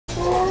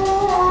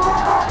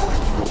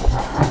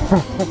Oh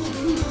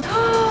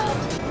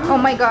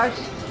my gosh.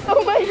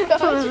 Oh my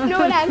gosh.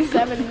 No, it has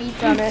 7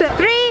 meats on it. So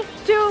 3,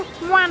 2,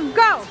 1,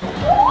 go!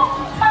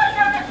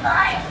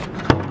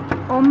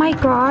 Oh my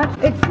god,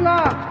 it's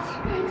locked.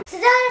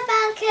 Sedona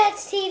Fun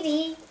Kids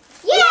TV.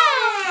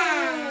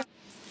 Yeah!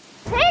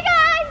 Hey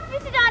guys,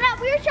 it's Sedona.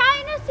 We were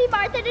trying to see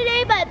Martha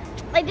today, but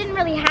it didn't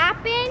really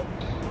happen.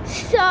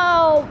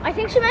 So I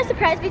think she might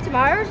surprise me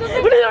tomorrow or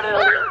something.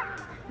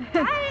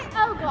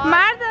 Oh god.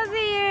 Martha's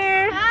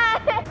here. Hi.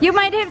 You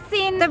might have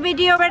seen the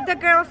video where the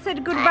girl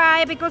said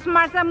goodbye because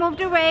Martha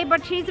moved away,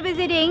 but she's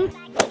visiting.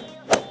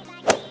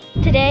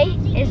 Today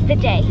is the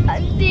day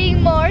I'm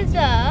seeing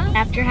Martha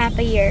after half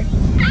a year.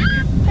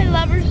 I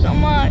love her so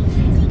much.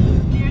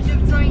 You're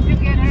just going to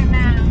get her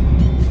now.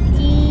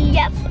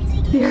 Yep.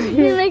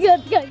 Oh my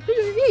god, guys,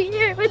 we're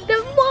here with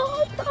the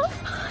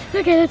moth.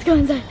 Okay, let's go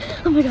inside.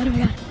 Oh my god, oh my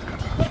god.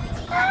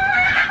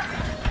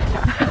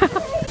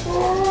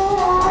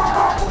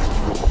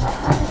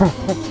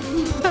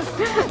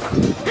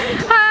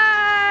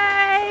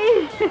 Hi!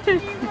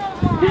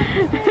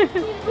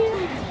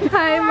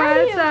 Hi,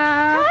 Martha.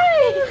 Hi.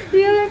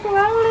 You look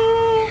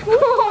lovely.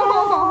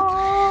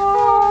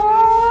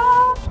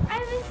 I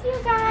miss you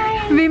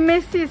guys. We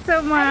miss you so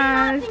I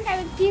much. did not think I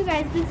would see you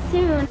guys this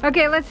soon.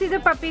 Okay, let's see the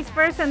puppies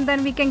first and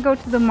then we can go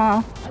to the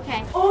mall.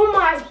 Okay. Oh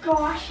my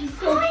gosh, she's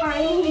so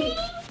tiny.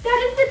 That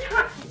is the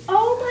time.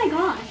 Oh my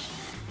gosh.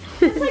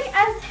 It's like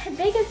as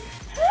big as.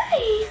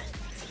 Hi.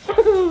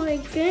 Oh my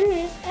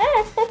goodness.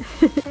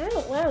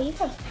 Oh wow, you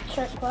have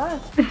sharp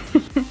claws.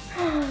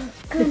 Oh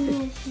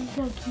goodness, she's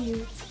so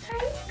cute.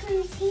 Hi,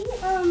 Squishy.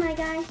 Oh my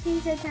gosh,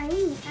 she's so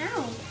tiny.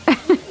 Ow.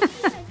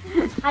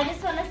 I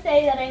just want to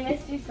say that I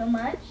missed you so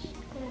much.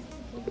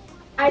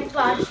 I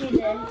bought you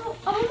this.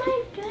 Oh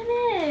my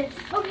goodness.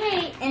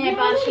 Okay, and I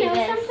bought you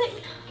this. Something?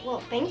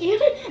 Well, thank you.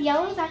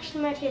 Yellow is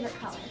actually my favorite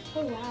color.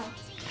 Oh wow.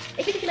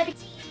 If you like it.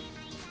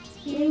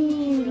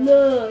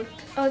 Look.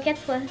 Oh, it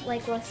gets less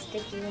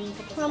sticky when you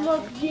put the stuff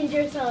look,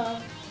 ginger sauce.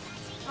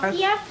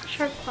 Yeah,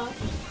 sharp claws.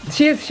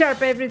 She is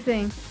sharp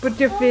everything. Put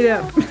your feet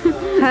up.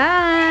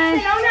 Hi.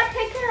 Sedona,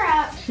 pick her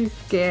up. She's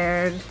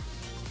scared.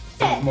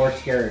 I'm more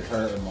scared of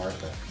her than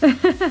Martha.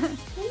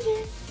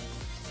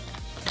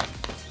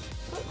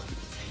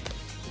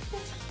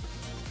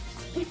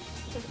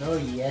 Oh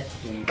yes,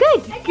 please.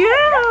 Good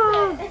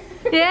girl.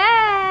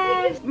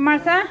 Yes.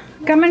 Martha,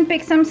 come and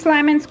pick some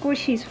slime and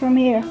squishies from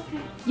here. Okay.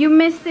 You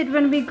missed it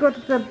when we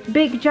got the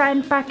big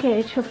giant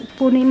package of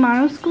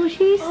Punimaru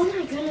squishies. Oh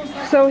my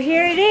goodness. So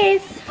here it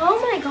is. Oh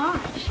my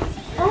gosh.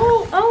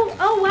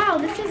 Oh wow,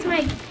 this is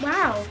my,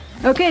 wow.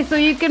 Okay, so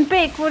you can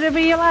pick whatever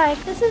you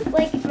like. This is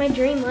like my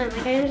dream one.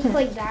 Like I just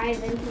like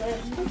dive into it.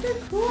 This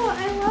is cool.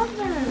 I love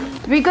them.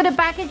 We got a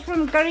package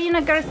from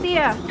Karina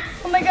Garcia.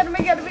 Oh my god, oh my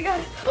god, oh my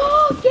god.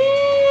 Oh,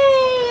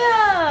 yay!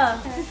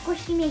 The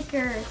squishy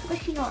maker,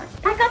 squishy art.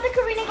 I got the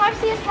Karina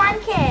Garcia slime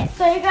kit.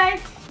 So you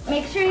guys,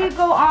 make sure you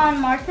go on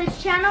Martha's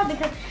channel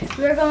because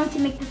we're going to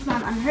make this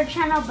one on her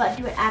channel, but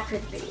do it after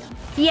the video.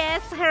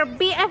 Yes, her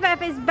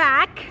BFF is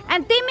back.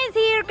 And Tim is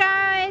here,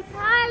 guys.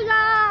 Hi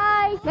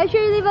guys! Make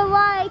sure you leave a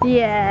like.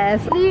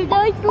 Yes. Leave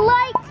those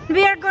likes.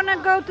 We are gonna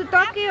go to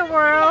Tokyo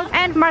World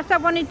and Martha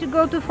wanted to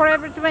go to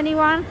Forever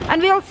 21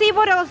 and we'll see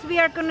what else we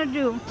are gonna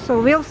do. So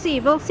we'll see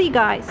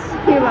guys.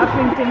 You're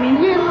laughing to me.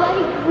 You're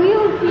like,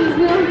 we'll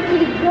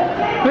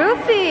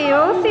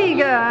see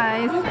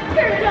guys.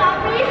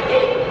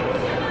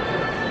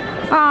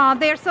 Oh,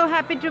 they're so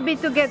happy to be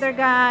together,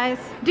 guys.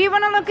 Do you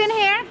wanna look in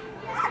here?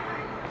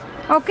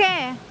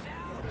 Okay.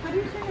 How do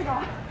you turn it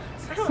off?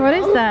 What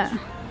is that?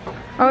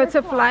 Oh, it's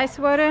a fly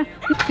swatter.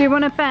 Do you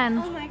want a pen?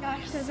 Oh my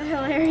gosh, that's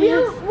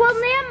hilarious. Will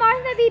me and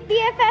Martha be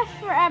BFFs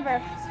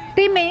forever?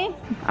 Timmy,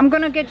 I'm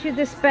gonna get you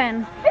this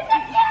pen.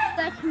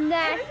 That's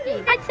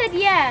nasty. I said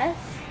yes.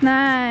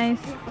 Nice.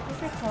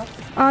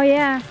 Oh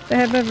yeah, they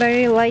have a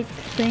very light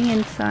thing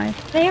inside.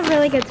 They have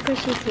really good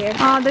squishies here.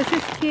 Oh, this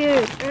is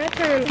cute.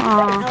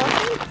 Aw.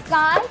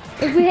 Guys,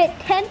 if we hit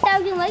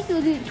 10,000 likes,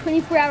 we'll do a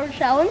 24-hour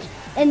challenge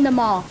in the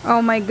mall.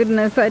 Oh my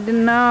goodness, I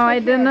didn't know. I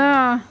didn't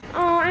know.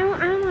 Oh, I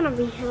want to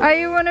be here. Oh,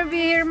 you want to be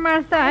here,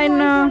 Martha? I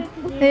know.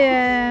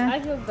 Yeah. I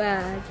feel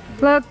bad.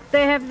 Look,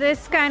 they have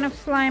this kind of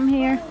slime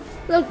here.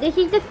 Look, this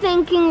is the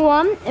thinking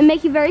one. It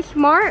makes you very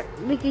smart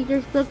because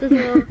there's look this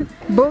little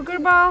Booger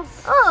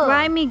balls? Oh.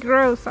 Slimy,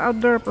 gross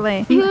outdoor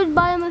play. You would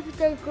buy them if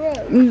they're gross.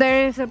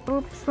 There is a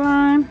poop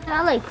slime.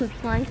 I like poop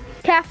slime.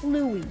 Calf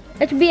Louie.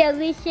 It should be at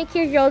least 6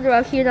 years old or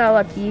else you're not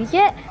allowed to use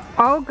it.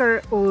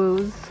 Ogre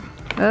ooze.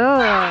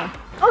 Oh.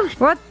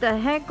 What the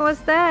heck was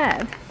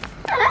that?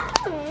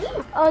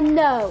 Oh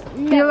no.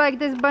 Do you like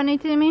this bunny,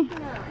 Timmy?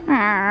 No.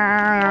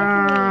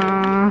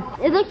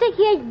 It looks like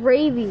he has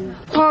rabies.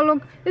 Oh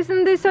look,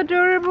 isn't this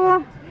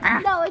adorable?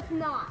 No, it's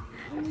not.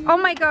 Oh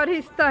my god,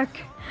 he's stuck.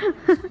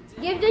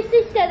 Give this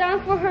to Sedona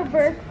for her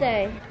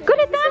birthday.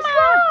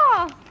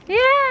 Kuritama!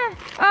 Yeah.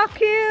 Oh,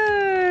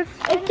 cute.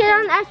 If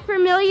Sedona asks for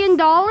 $1 million.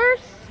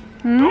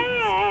 Hmm?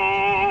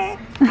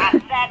 I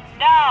said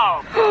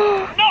no.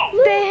 No.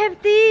 They have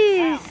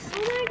these. Oh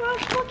my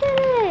gosh, look at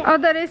it. Oh,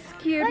 that is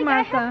cute, Like,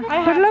 Martha. I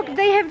have But look,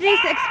 they have these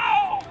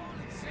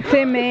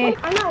Timmy.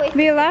 I'm not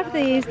wasting. We love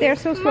these. They're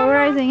so slow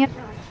rising.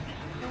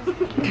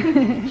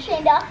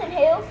 Shane Dawson,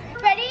 who?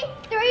 Ready?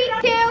 3,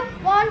 2,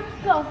 1,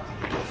 go.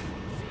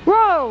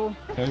 Whoa!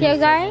 Okay,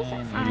 guys,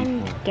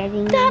 I'm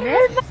getting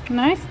nervous.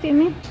 Nice,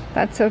 Timmy.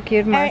 That's so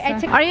cute,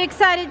 Martha. Are you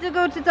excited to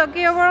go to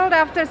Tokyo World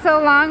after so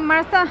long,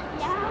 Martha?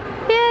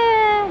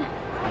 Yeah.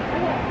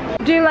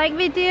 Do you like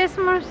BTS,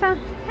 Martha?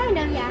 Kind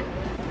of, yeah.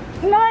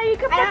 No, you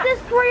can put this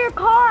for your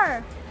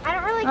car. I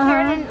don't really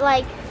care to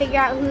like figure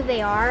out who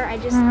they are. I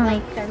just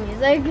like their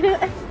music.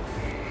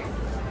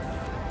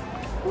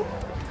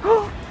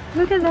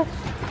 Look at that.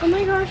 Oh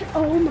my gosh.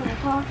 Oh my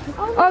gosh.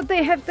 Oh,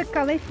 they have the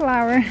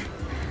cauliflower.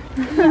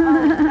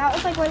 That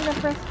was like one of the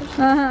first fishes.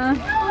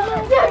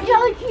 They're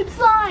jelly cube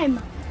slime.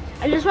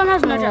 And this one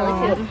has no jelly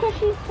cube. This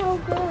squishy's so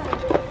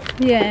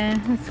good. Yeah,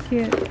 that's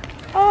cute.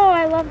 Oh,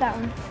 I love that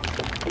one.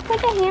 It's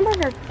like a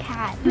hamburger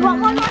cat. You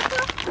want one, Martha?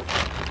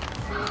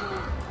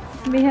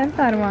 We have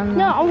that one.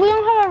 No, we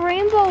don't have a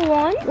rainbow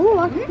one. Ooh,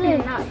 what's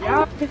this?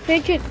 The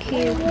fidget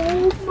cube.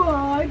 Oh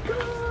my god.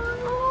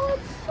 Oh,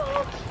 it's so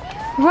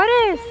cute. What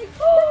is?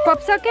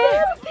 Popsicle?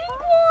 There's a pink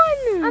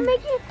one. I'm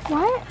making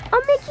what? A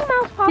Mickey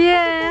Mouse popsicle.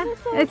 Yeah,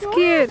 it's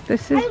cute.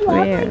 This is I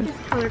love weird. like this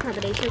color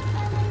combination.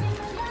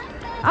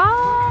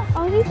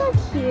 Oh, these are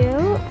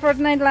cute.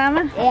 Fortnite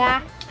llama?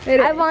 Yeah. It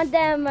I is. want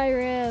them in my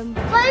room.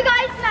 So you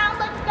guys, now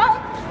let's go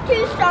to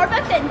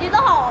Starbucks and do the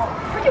haul.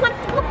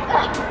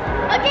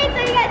 Okay, so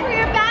you guys,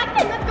 we're back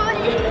and let's go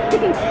into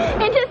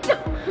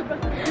Starbucks.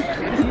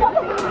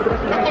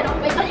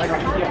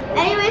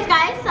 Anyways,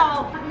 guys, so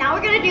now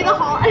we're gonna do the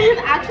haul, and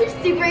I'm actually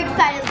super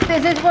excited.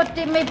 This is what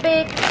Timmy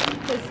picked.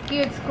 This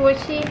cute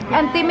squishy.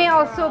 And Timmy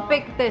also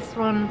picked this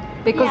one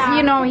because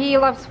you know he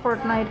loves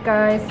Fortnite,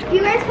 guys. If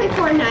you guys play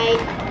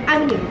Fortnite,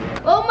 I'm here.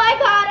 Oh my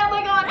god,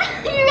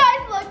 you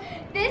guys look.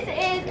 This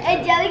is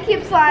a jelly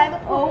cube slime.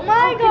 Oh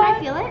my god. Can I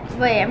feel it?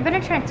 Wait, I'm gonna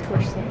try and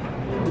squish it.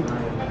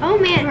 Oh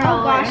man,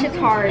 oh gosh, it's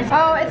hard.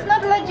 Oh, it's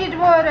not legit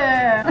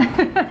water.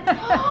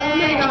 Oh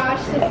my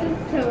gosh, this is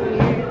so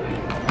weird.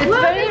 It's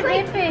very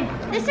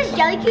rippy. This is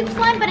jelly cube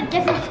slime, but it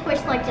doesn't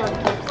squish like jelly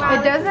cube slime.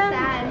 It doesn't?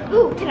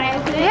 Ooh, can I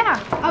open it? Yeah.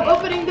 I'm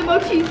opening the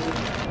mochis.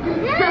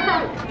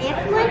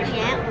 It's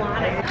legit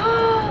water.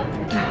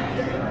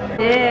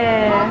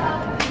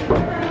 Yeah.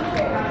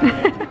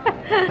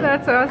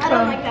 That's awesome. I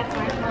don't like that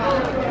slime.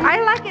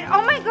 I like it.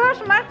 Oh my gosh,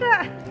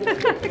 Martha.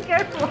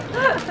 Careful.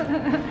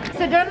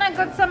 Sedona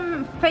got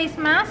some face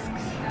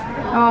masks.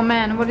 Oh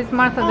man, what is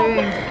Martha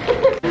doing?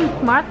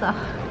 Martha.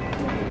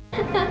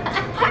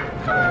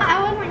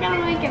 I wasn't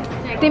gonna make it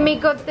stick. Timmy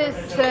got this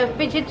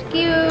fidget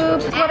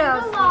cubes. What And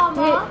else? the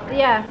llama.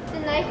 Yeah. The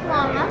nice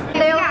llama.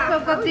 They also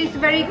got these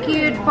very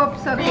cute pop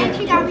And sockets.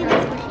 she got me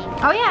this squishy.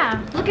 Oh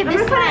yeah. Look at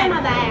this slime in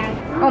my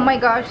bag. Oh my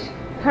gosh.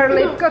 Her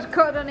lip got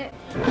caught on it.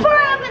 Before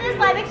I open this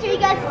slime, make sure you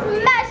guys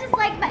smash this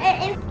like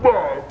button.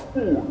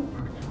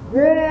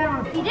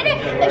 If you did it,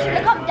 make sure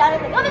to comment down in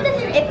the comment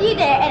section if you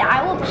did, and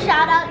I will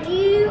shout out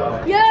you.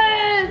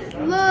 Yes,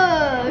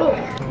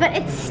 look. But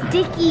it's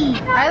sticky.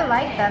 I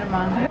like that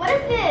one. What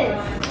is this?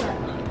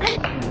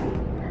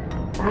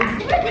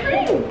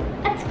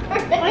 That's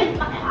great.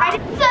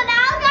 So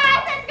now,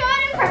 guys, let's go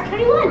to part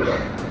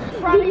 21.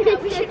 Veronika,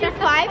 we should do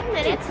 5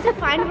 minutes to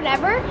find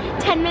whatever,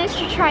 10 minutes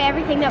to try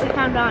everything that we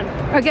found on.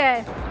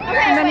 Okay.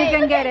 And then you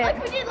can get it.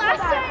 Like we did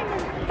last time.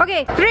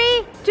 Okay,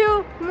 3,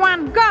 2,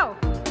 1, go!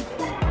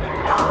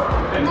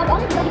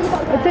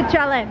 It's a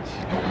challenge.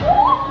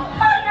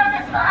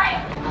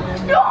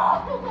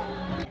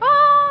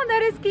 Oh,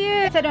 that is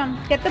cute. Sedona,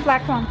 get the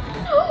black one.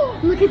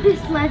 Look at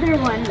this leather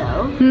one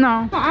though.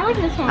 No. I like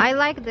this one. I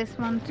like this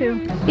one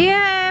too.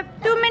 Yeah,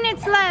 2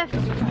 minutes left.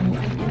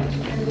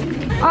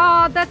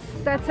 Oh,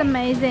 that's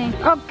amazing.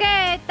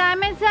 Okay,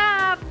 time is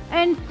up.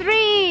 And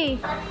 3,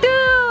 2,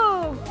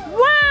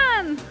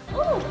 1.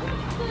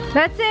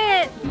 That's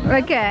it.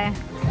 Okay.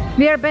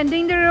 We are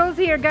bending the rules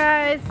here,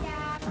 guys.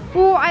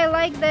 Oh, I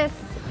like this.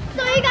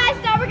 So you guys,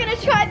 now we're gonna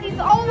try these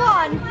all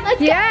on. Let's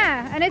go.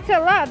 Yeah, and it's a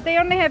lot. They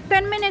only have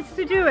 10 minutes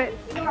to do it.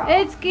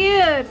 It's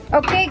cute.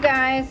 Okay,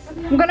 guys.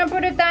 I'm gonna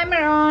put a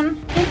timer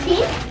on.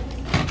 15?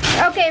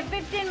 Okay,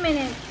 15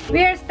 minutes.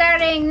 We are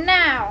starting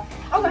now.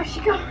 Oh gosh,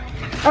 you go.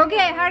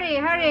 Okay, hurry,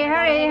 hurry,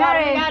 hurry,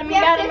 hurry. We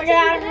got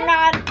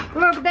it.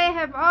 Look, they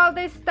have all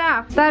this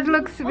stuff. That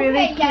looks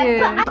really Okay,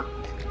 yes,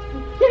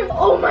 cute.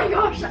 Oh my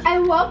gosh, I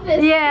love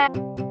this. Yeah.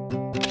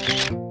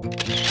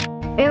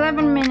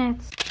 11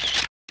 minutes.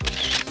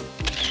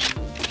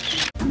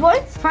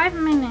 What? 5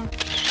 minutes.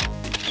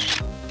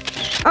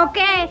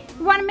 Okay,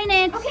 1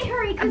 minute. Okay,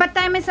 hurry. But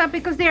time is up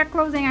because they are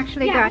closing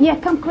actually, guys. Yeah,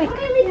 come quick.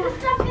 Okay, leave the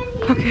stuff in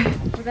here. Okay.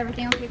 Was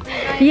everything okay for you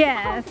guys?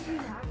 Yes.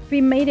 We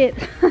made it.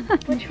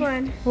 Which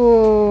one?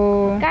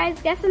 Oh.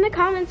 Guys, guess in the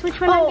comments which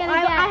one I'm gonna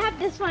get. I have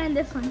this one and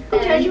this one.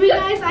 Judge me,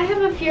 guys. I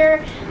have a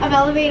fear of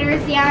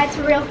elevators. Yeah, it's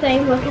a real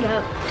thing. Look it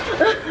up.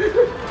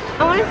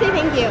 I want to say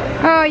thank you.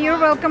 Oh, you're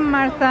welcome,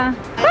 Martha.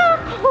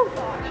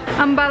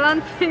 I'm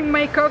balancing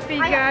my coffee,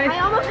 guys. I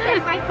almost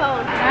hit my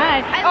phone.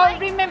 Right. Oh,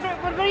 remember,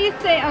 what were you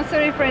saying? I'm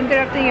sorry for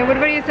interrupting you. What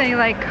were you saying?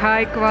 Like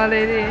high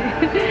quality.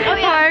 Oh,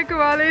 yeah. High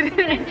quality.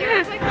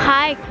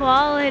 High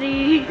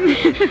quality.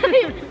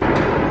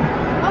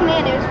 Oh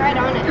man, it was right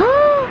on it.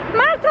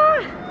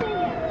 Martha!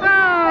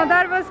 Oh,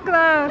 that was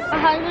close.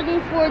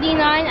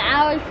 149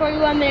 hours,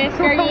 41 minutes,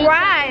 38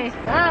 Why?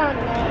 seconds. I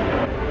don't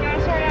know. You want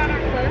to sort out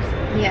our clothes?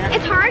 Yeah.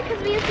 It's hard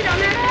because me and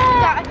Sedona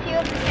got a few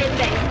of the same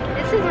things.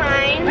 This is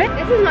mine. What?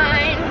 This is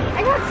mine.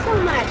 I got so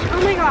much.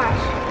 Oh my gosh.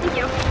 Thank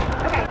you.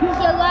 Okay.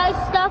 So guys,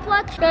 stop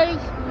watching.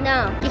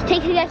 No. Just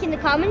take a guess in the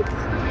comments.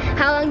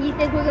 How long do you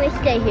think we're going to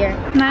stay here?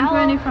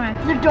 9:25.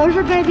 The doors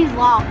are going to be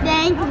locked.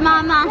 Thanks,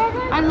 Mama.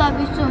 I love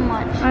you so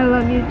much. I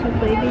love you too,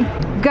 baby.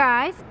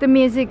 Guys, the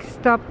music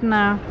stopped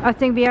now. I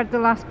think we are the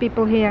last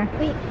people here.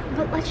 Wait,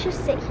 but let's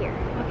just sit here,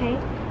 okay?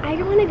 I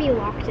don't want to be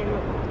locked in,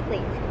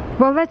 please.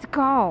 Well, let's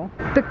go.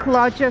 The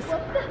claw just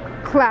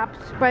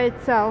clapped by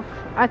itself.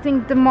 I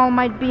think the mall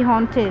might be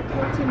haunted.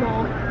 Haunted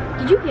mall.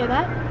 Did you hear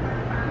that?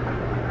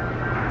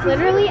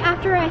 Literally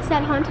after I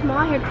said haunted mall,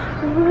 I heard.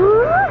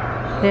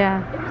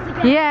 Yeah. It was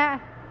again. Yeah.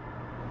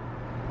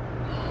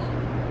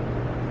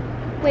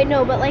 Wait,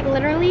 no, but like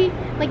literally,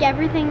 like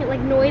everything,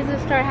 like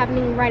noises started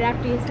happening right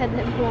after you said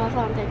that the mall was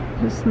haunted.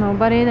 There's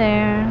nobody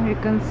there. You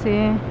can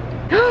see.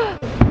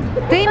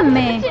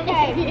 Timmy.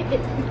 Okay,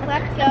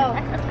 let's go.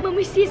 When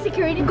we see a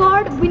security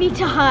guard, we need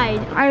to hide.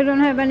 I don't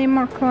have any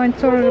more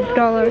coins or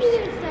dollars.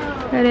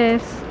 It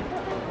is.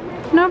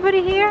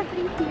 Nobody here?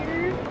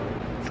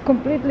 It's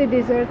completely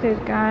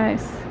deserted,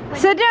 guys.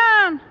 Sit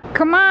down!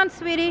 Come on,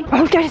 sweetie.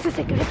 Oh, there's a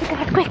security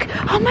guard, quick.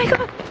 Oh my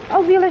god.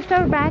 Oh, we left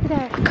our bag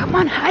there. Come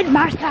on, hide,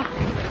 Martha.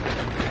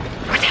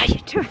 What are you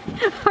doing?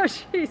 Oh,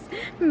 she's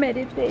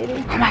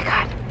meditating. Oh my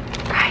god.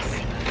 Guys.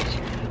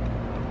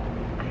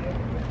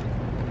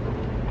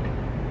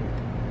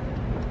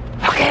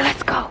 Okay,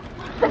 let's go.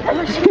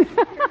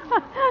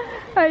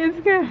 Are you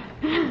scared?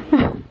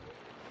 Oh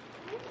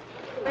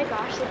my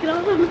gosh, look at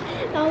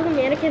all the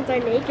mannequins are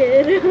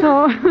naked.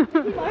 Oh.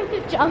 Hard to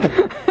jump.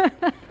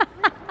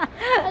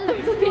 That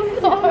looks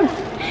so hard.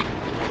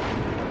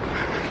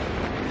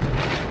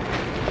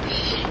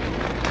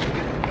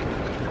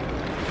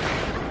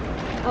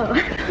 Oh.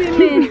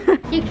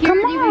 Come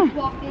on.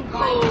 Walking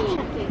by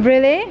checking.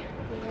 Really?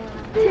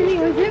 Timmy,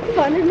 was it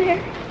fun in there?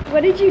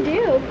 What did you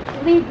do?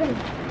 Leave them.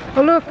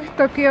 Oh, look,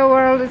 Tokyo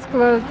World is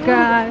closed,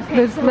 guys.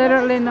 There's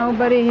literally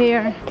nobody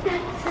here.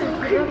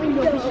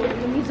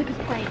 The music is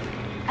playing.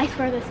 I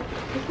swear this.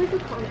 It's like a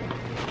concert.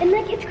 And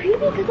like it's creepy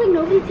because like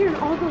nobody's here and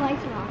all the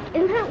lights are off.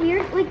 Isn't that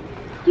weird? Like,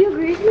 do you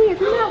agree with me? Isn't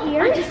that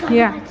weird? I just saw the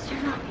lights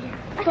turn off here.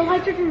 The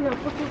lights are turning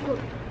off. Look, look, look.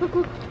 Look,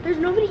 look. There's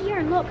nobody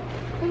here. Look.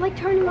 They're like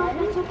turning off.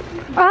 That's so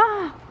creepy.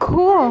 Ah,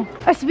 cool.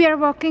 As we are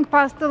walking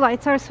past, the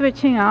lights are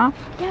switching off.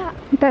 Yeah.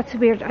 That's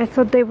weird. I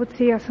thought they would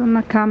see us on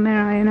the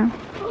camera, you know.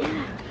 Oh my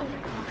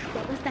gosh,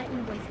 what was that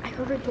noise? I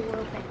heard a door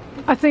open.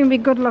 I think we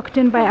got locked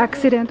in by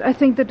accident. I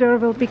think the door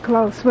will be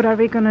closed. What are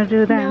we gonna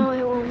do then? No,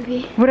 it won't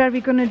be. What are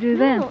we gonna do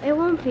then? No, it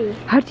won't be.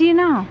 How do you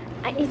know?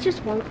 It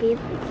just won't be.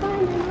 It's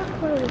fine, they're not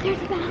closed.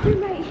 There's a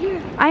bathroom right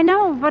here. I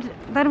know, but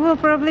that will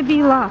probably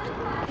be locked.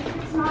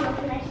 It's not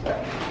open, I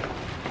swear.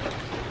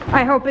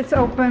 I hope it's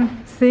open.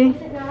 See?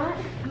 Is it not?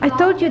 I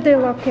told you they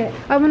lock it.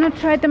 I wanna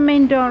try the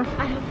main door.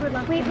 I hope we're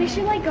lucky. Wait, we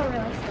should like go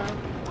really slow.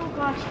 Oh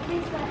gosh,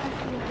 please let us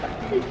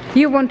be.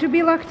 You want to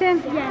be locked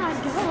in? Yes. Yeah.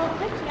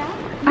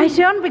 I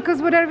don't,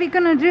 because what are we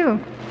gonna do?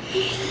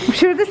 I'm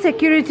sure the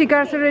security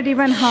guards already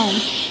went home.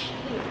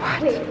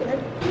 Wait,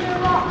 let's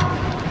lock.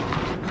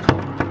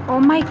 Oh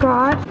my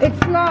god, it's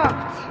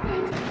locked.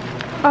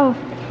 Oh.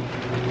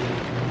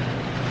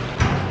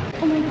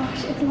 Oh my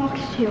gosh, it's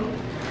locked too.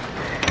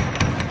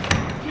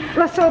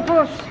 Let's all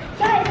push.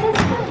 Yeah, it says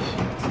push.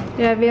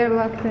 Yeah, we are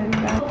locked in.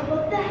 Guys.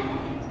 What the heck?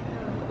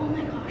 Oh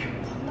my gosh.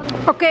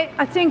 Okay,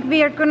 I think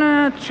we are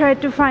gonna try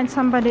to find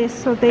somebody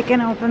so they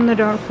can open the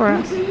door for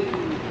us.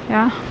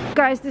 Yeah.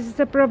 Guys, this is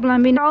the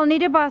problem. We all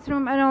need a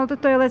bathroom and all the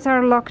toilets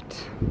are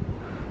locked.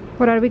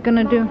 What are we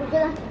gonna do? We're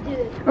gonna have to do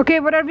this. Okay,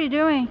 what are we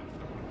doing?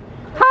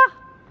 Huh?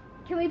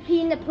 Can we pee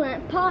in the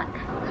plant pot?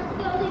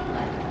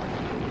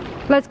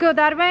 Let's go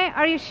that way.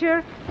 Are you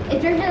sure?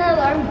 If there's an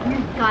alarm, you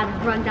gotta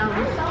run down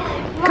this.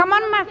 Come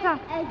on, Martha.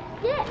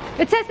 Exit.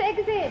 It says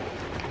exit.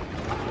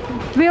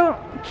 We'll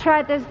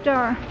try this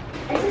door.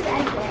 This is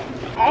exit.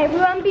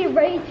 Everyone be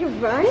ready to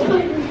run.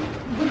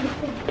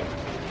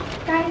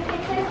 Guys,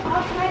 it says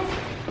authorized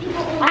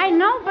people only. I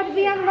know, but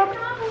we are locked.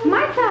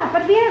 Martha,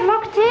 but we are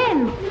locked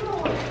in.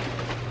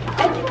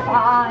 It's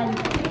fine.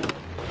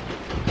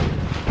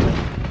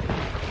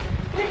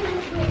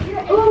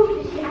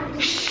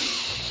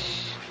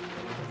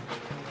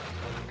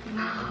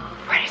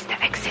 Where is the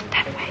exit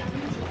that way?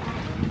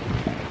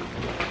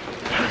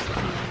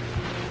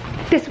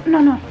 This,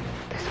 no.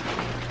 This one.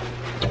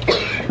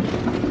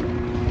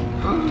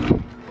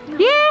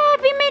 Yeah,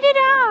 we made it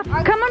out.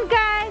 Come on,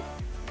 guys.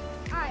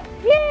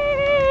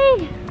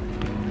 Yay!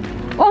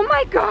 Oh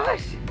my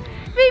gosh,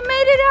 we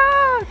made it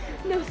out.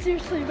 No,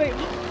 seriously, wait.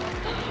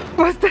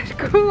 Was that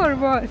cool or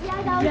what?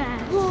 Yeah, that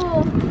was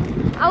cool.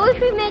 I wish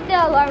we made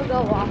the alarm go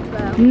off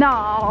though.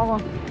 No.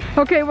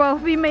 Okay, well,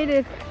 we made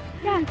it.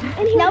 Yeah. And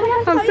now we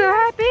have to I'm tell so you,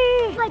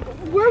 happy. like,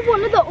 we're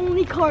one of the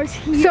only cars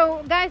here.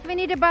 So, guys, we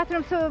need a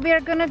bathroom, so we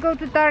are gonna go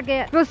to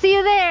Target. We'll see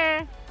you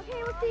there.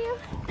 Okay, we'll see you.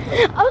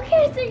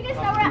 Okay, so you guys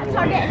know we're at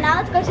Target, and now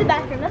let's go to the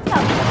bathroom. Let's go.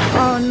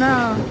 Oh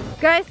no.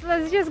 Guys,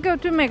 let's just go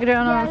to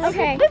McDonald's.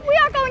 Okay. If we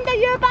are going there,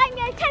 you're buying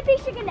a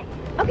 10-piece chicken.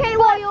 Okay,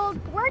 well, you'll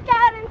work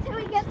out until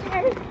we get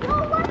there.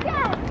 You'll work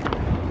out.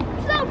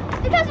 So,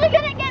 because we're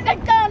gonna get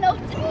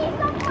McDonald's. Please,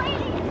 stop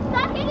waiting.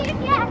 Stop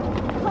getting yet.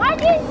 Why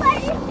are you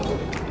waiting?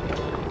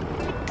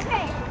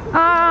 Okay.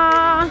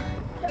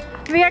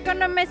 We are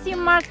gonna miss you,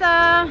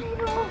 Martha.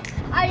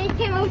 I just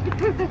came up with the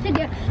perfect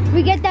idea.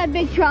 We get that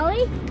big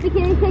trolley, we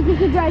can take it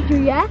to the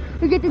drive-thru, yeah?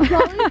 We get the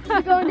trolley,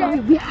 we go in there.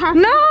 Yeah.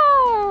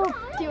 No!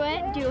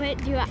 Do it.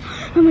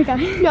 Oh my god.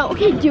 No,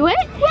 okay, do it.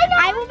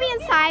 I will be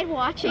inside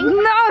watching.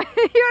 No,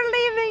 you're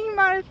leaving,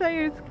 Martha.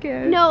 You're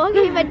scared. No,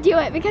 okay, but do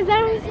it because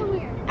that was so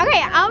weird.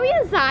 Okay, I'll be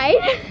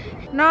inside.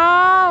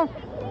 No!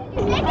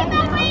 Making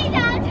my way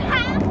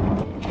downtown.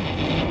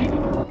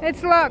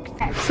 It's locked.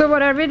 So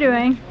what are we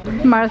doing,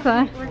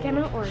 Martha? We're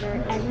gonna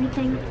ordering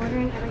everything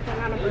on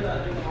a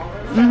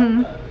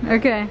burger.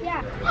 Okay.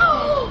 Yeah.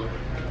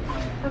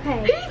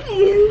 Okay.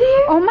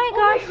 Oh my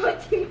gosh.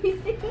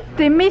 Timmy's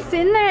Timmy's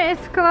in there.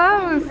 It's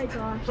closed. Oh my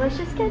gosh. Let's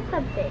just get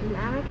the Big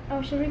Mac.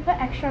 Oh, should we put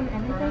extra on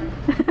everything?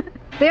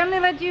 They only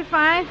let you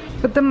 5,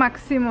 but the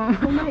maximum.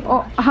 Oh my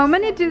gosh. Oh, how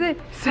many do they?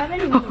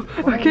 7 Oh,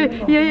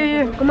 okay.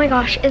 Yeah. Oh my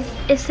gosh, is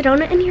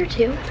Sedona in here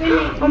too?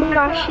 Oh my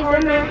gosh, she's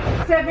in there.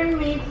 7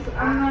 meats.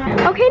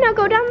 Okay, now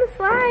go down the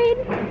slide.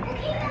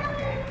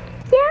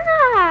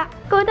 Yeah,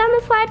 go down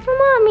the slide for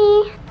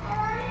mommy.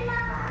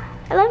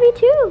 I love you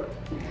too.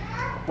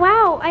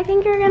 Wow, I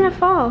think you're gonna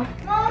fall.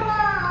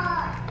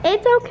 Mama.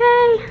 It's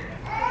okay.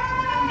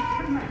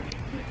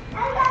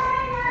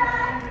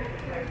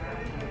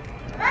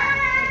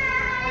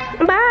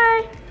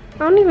 Bye. I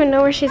don't even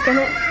know where she's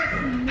gonna. I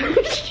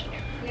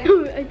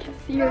can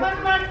see her.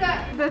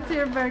 That's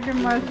your burger,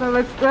 Martha.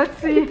 Let's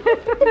see.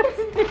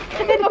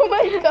 Oh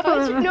my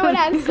gosh, you know it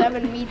has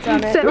 7 meats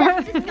on it.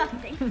 That's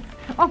disgusting.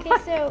 Okay,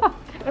 so,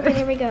 okay,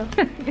 here we go.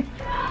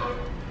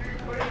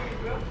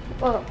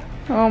 Whoa.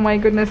 Oh my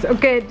goodness.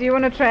 Okay, do you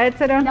want to try it,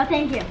 Sedona? No,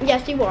 thank you.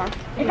 Yes, you are.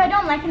 If I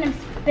don't like it, I'm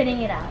spitting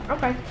it out.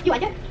 Okay. You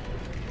like it?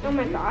 Oh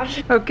my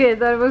gosh. Okay,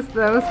 that was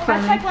That's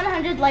funny. like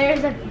 100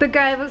 layers of... The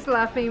guy was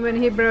laughing when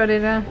he brought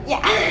it up.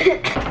 Yeah.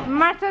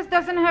 Martha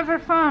doesn't have her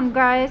phone,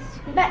 guys.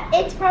 But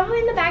it's probably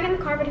in the bag in the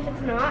car, but if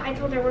it's not, I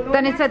told her we're going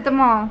Then it's at the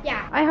mall.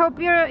 Yeah. I hope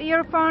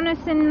your phone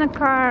is in the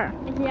car.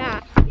 Yeah.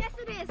 Yes,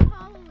 it is.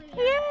 Hallelujah.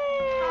 Yay!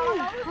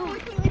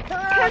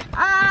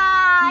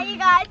 You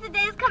guys, the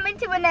day is coming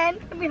to an end.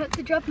 We have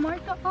to drop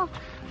Martha off.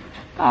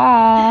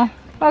 Aw,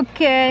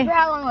 okay. For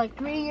how long, like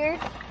 3 years?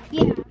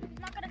 Yeah. I'm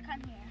not gonna come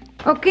here.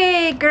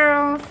 Okay,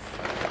 girls.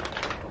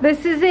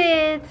 This is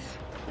it.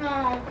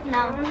 No.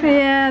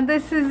 Yeah,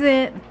 this is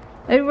it.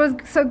 It was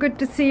so good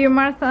to see you,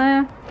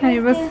 Martha. And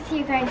it was, Nice to see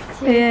you guys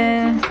too.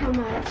 yeah. Thank you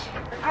so much.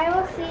 I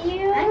will see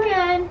you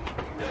again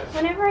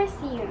whenever I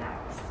see you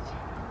next.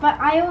 But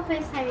I will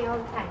FaceTime you all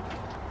the time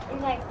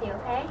and text you,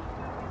 okay?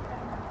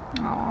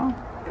 Aw.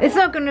 It's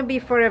not gonna be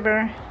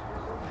forever.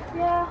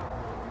 Yeah.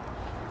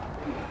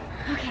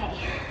 Okay.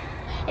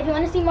 If you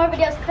want to see more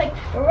videos, click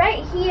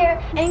right here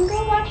and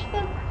go watch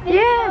the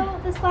video, Yeah.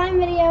 the slime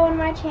video on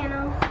my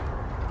channel.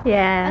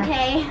 Yeah.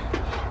 Okay.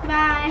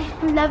 Bye.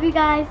 Love you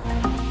guys.